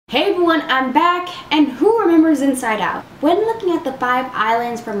everyone, I'm back, and who remembers Inside Out? When looking at the 5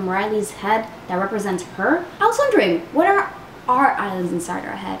 islands from Riley's head that represents her, I was wondering, what are our islands inside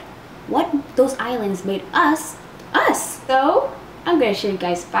our head? What those islands made us, us? So, I'm going to show you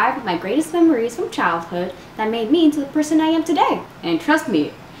guys 5 of my greatest memories from childhood that made me into the person I am today. And trust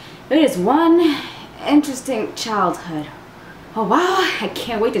me, it is one interesting childhood. Oh wow, I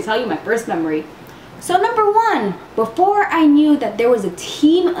can't wait to tell you my first memory. So number 1, before I knew that there was a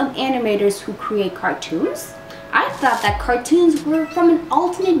team of animators who create cartoons, I thought that cartoons were from an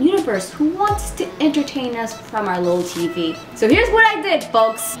alternate universe who wants to entertain us from our little TV. So here's what I did,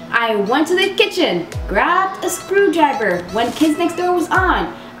 folks. I went to the kitchen, grabbed a screwdriver when Kids Next Door was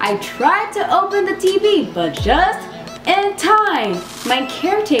on. I tried to open the TV, but just in time. My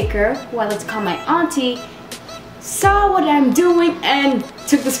caretaker, who I like to call my auntie, saw what I'm doing and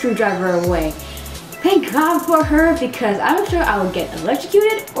took the screwdriver away. Thank God for her, because I'm sure I would get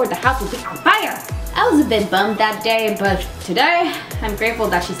electrocuted or the house would be on fire. I was a bit bummed that day, but today I'm grateful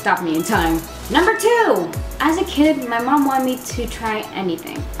that she stopped me in time. Number 2, as a kid, my mom wanted me to try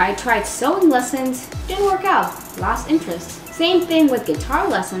anything. I tried sewing lessons, didn't work out, lost interest. Same thing with guitar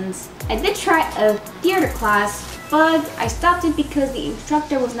lessons. I did try a theater class, but I stopped it because the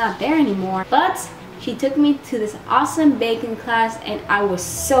instructor was not there anymore. But she took me to this awesome baking class and I was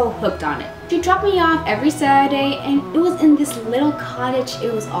so hooked on it. She dropped me off every Saturday and it was in this little cottage.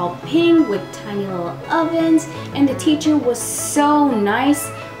 It was all pink with tiny little ovens and the teacher was so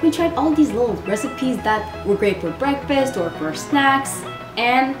nice. We tried all these little recipes that were great for breakfast or for snacks.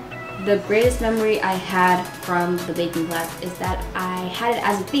 And the greatest memory I had from the baking class is that I had it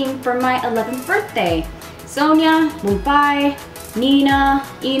as a theme for my 11th birthday. Sonia, Mumbai, Nina,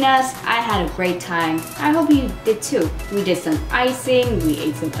 Ines, I had a great time. I hope you did too. We did some icing, we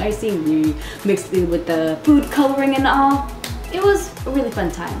ate some icing, we mixed it with the food coloring and all. It was a really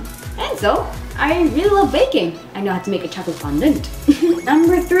fun time. And so, I really love baking. I know how to make a chocolate fondant.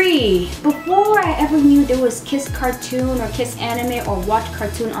 Number 3, before I ever knew there was Kiss Cartoon or Kiss Anime or watch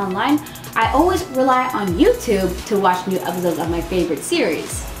cartoon online, I always rely on YouTube to watch new episodes of my favorite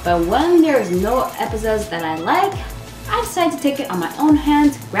series. But when there's no episodes that I like, I decided to take it on my own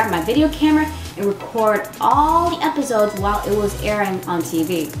hands, grab my video camera, and record all the episodes while it was airing on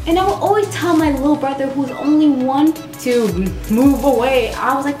TV. And I will always tell my little brother, who's only 1, to move away.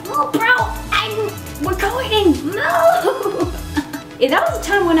 I was like, "Oh bro, we're recording, no!" Yeah, that was the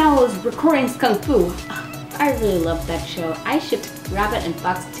time when I was recording Kung Fu. I really loved that show. I shipped Rabbit and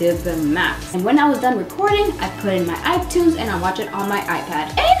Fox to the max. And when I was done recording, I put in my iTunes and I watch it on my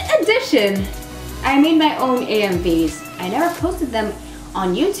iPad. In addition, I made my own AMVs. I never posted them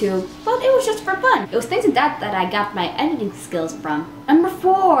on YouTube, but it was just for fun. It was thanks to that I got my editing skills from. Number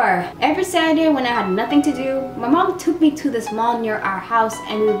 4, every Saturday when I had nothing to do, my mom took me to this mall near our house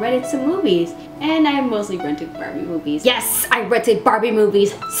and we rented some movies. And I mostly rented Barbie movies. Yes, I rented Barbie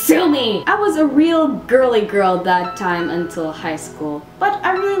movies. Sue me! I was a real girly girl that time until high school, but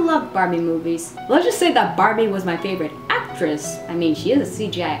I really loved Barbie movies. Let's just say that Barbie was my favorite actress. I mean, she is a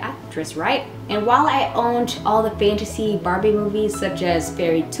CGI actress, right? And while I owned all the fantasy Barbie movies such as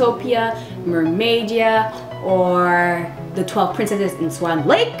Fairytopia, Mermaidia, or The 12 Princesses in Swan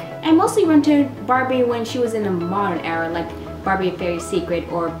Lake, I mostly rented Barbie when she was in a modern era, like Barbie Fairy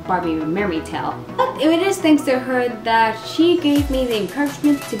Secret or Barbie Mermaid Tale. But it is thanks to her that she gave me the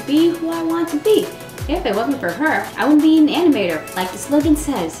encouragement to be who I want to be. If it wasn't for her, I wouldn't be an animator, like the slogan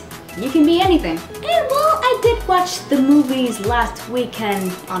says. You can be anything. And well, I did watch the movies last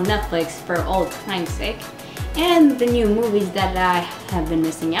weekend on Netflix for old time's sake. And the new movies that I have been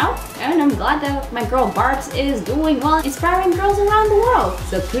missing out. And I'm glad that my girl Barbs is doing well, inspiring girls around the world.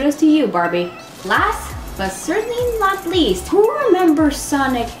 So kudos to you, Barbie. Last, but certainly not least, who remembers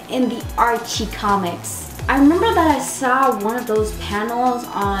Sonic in the Archie comics? I remember that I saw one of those panels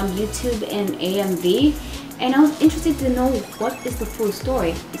on YouTube in AMV, and I was interested to know what is the full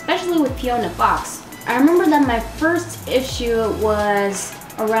story, especially with Fiona Fox. I remember that my first issue was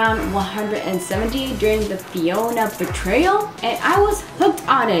around 170 during the Fiona betrayal, and I was hooked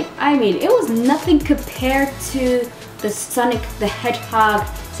on it. I mean, it was nothing compared to the Sonic the Hedgehog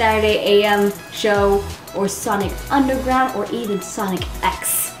Saturday AM show or Sonic Underground or even Sonic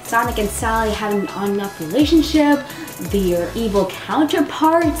X. Sonic and Sally had an on-and-off relationship, their evil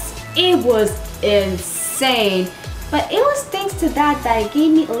counterparts. It was insane. But it was thanks to that it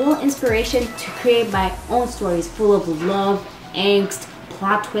gave me a little inspiration to create my own stories full of love, angst,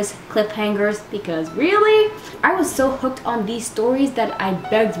 plot twists, cliffhangers, because really, I was so hooked on these stories that I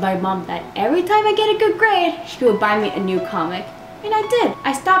begged my mom that every time I get a good grade, she would buy me a new comic. And I did.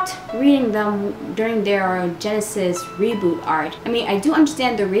 I stopped reading them during their Genesis reboot art. I mean, I do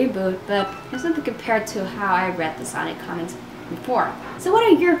understand the reboot, but there's nothing compared to how I read the Sonic comics before. So what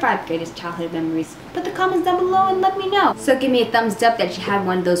are your 5 greatest childhood memories? Put the comments down below and let me know. So give me a thumbs up that you had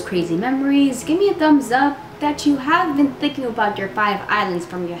one of those crazy memories. Give me a thumbs up that you have been thinking about your 5 islands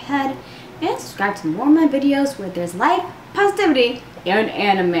from your head. And subscribe to more of my videos where there's life, positivity, and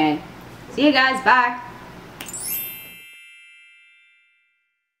anime. See you guys, bye!